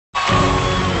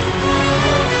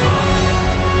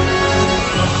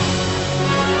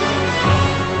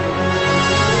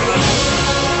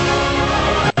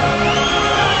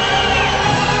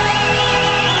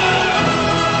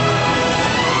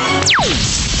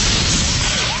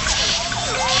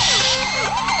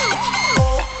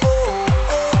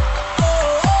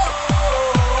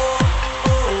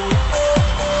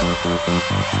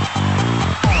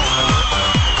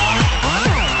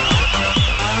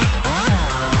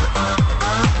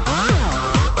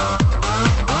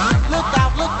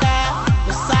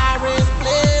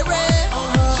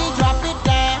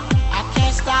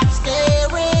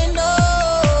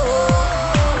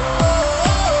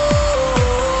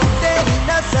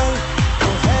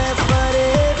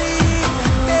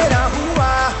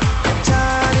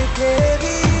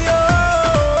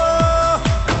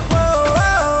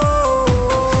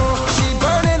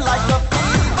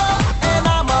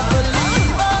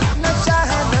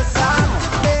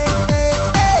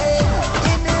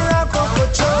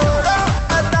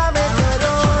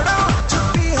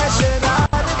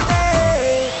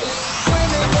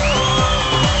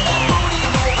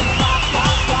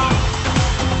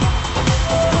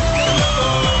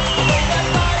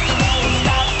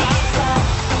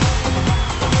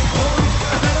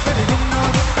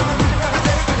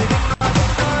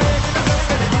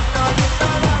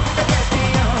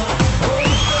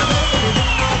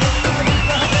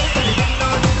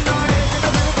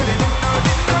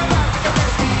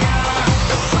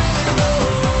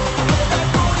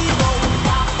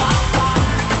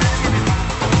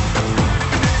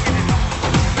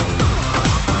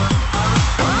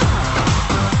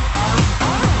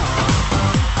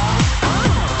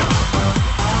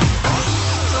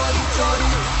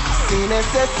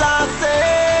से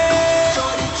सांसें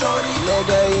चोरी चोरी ले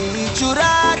गई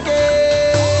चुरा के,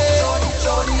 चोरी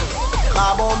चोरी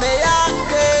ख्वाबों में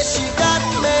आके she got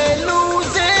me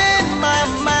losing my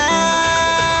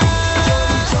mind.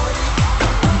 चोरी चोरी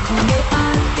आँखों में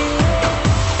आके,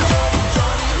 चोरी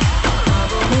चोरी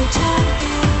ख्वाबों में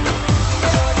जाके,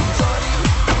 चोरी चोरी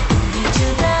उंगली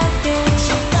चुरा के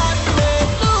she got me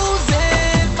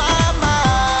losing my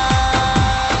mind.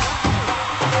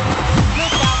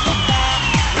 Look out,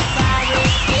 the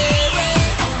siren's scary.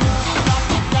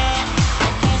 Look out, I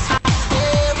can't stop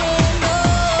staring. No.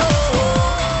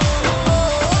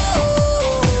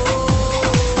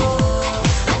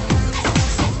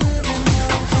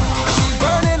 She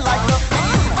burning like a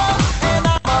fever, and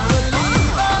I'm a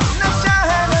believer. नशा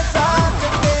है नशा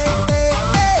के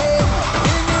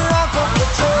इन आँखों को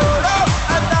छोड़ो,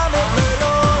 अदा में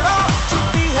करोड़ो,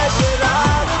 छुपी है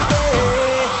शरारतें.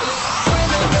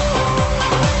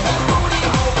 बूढ़ी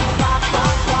हो बाप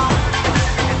बाप बाप,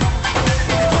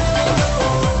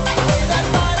 that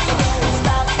body don't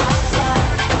stop stop stop.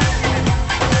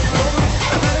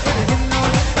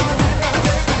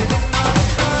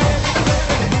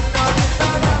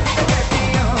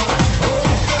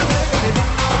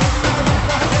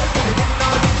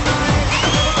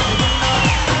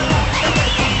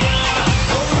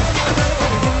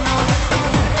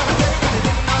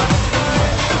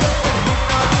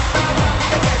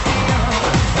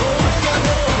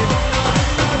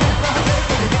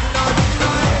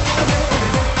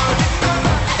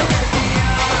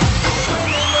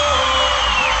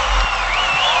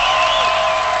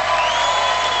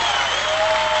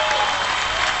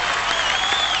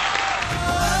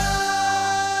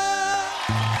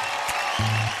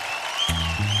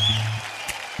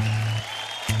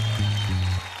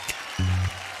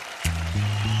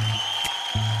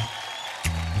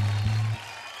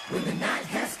 When the night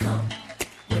has come,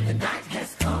 when the night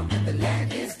has come and the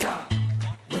land is dark.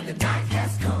 When the night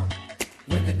has come,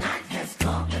 when the night has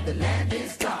come and the land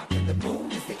is dark. And the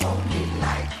moon is the only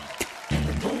light, and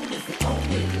the moon is the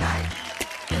only light,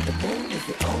 and the moon is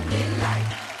the only light.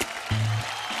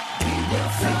 We will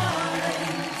sing.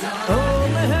 ओ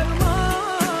मेहरमा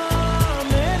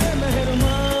मेरे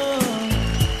मेहरमा,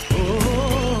 ओ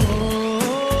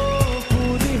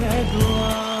पूरी है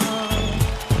दुआ,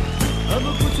 अब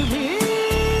कुछ भी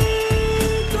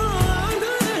तो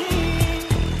आधा नहीं,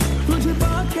 तुझे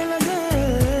पाके लगे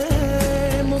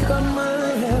मुकम्मल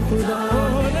है खुदा. ओ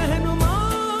रहनुमा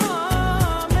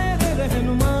मेरे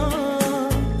रहनुमा,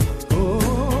 ओ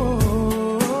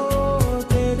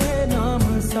तेरे नाम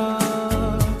सा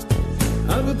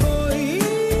अब कोई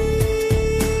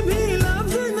भी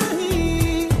लफ्ज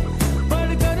नहीं,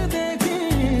 पढ़ कर देखें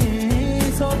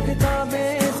 100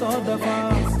 किताबें 100 दफा.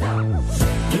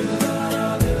 दिलदारा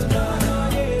दिलदारा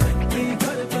ये रखती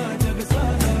करता जग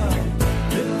सारा,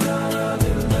 दिलदारा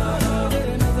दिलदारा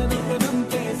तेरे नजर कदम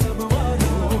पे सब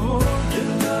वादा.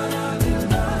 दिलदारा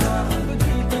दिलदारा अब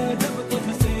जीता जब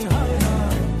तुझसे हारा,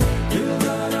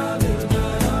 दिलदारा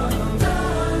दिलदारा.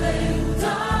 Darling,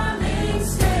 darling,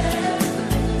 stand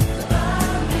by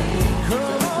me.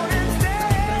 Come on and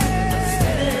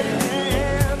stand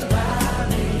by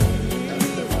me.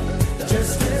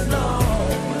 Just as long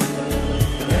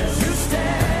as you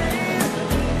stand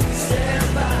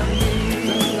by me.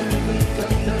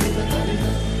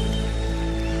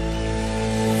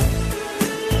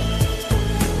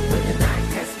 When the night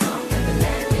has come and the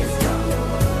land is dark,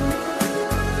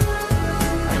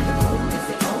 and the moon is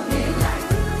the only light.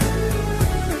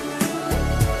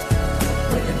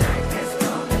 When the night has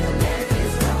come and the land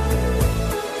is dark,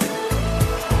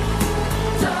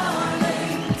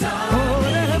 darling, darling. ओ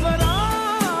रहबरा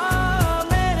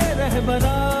मेरे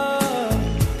रहबरा,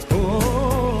 ओ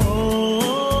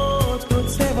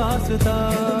तुझसे वास्ता.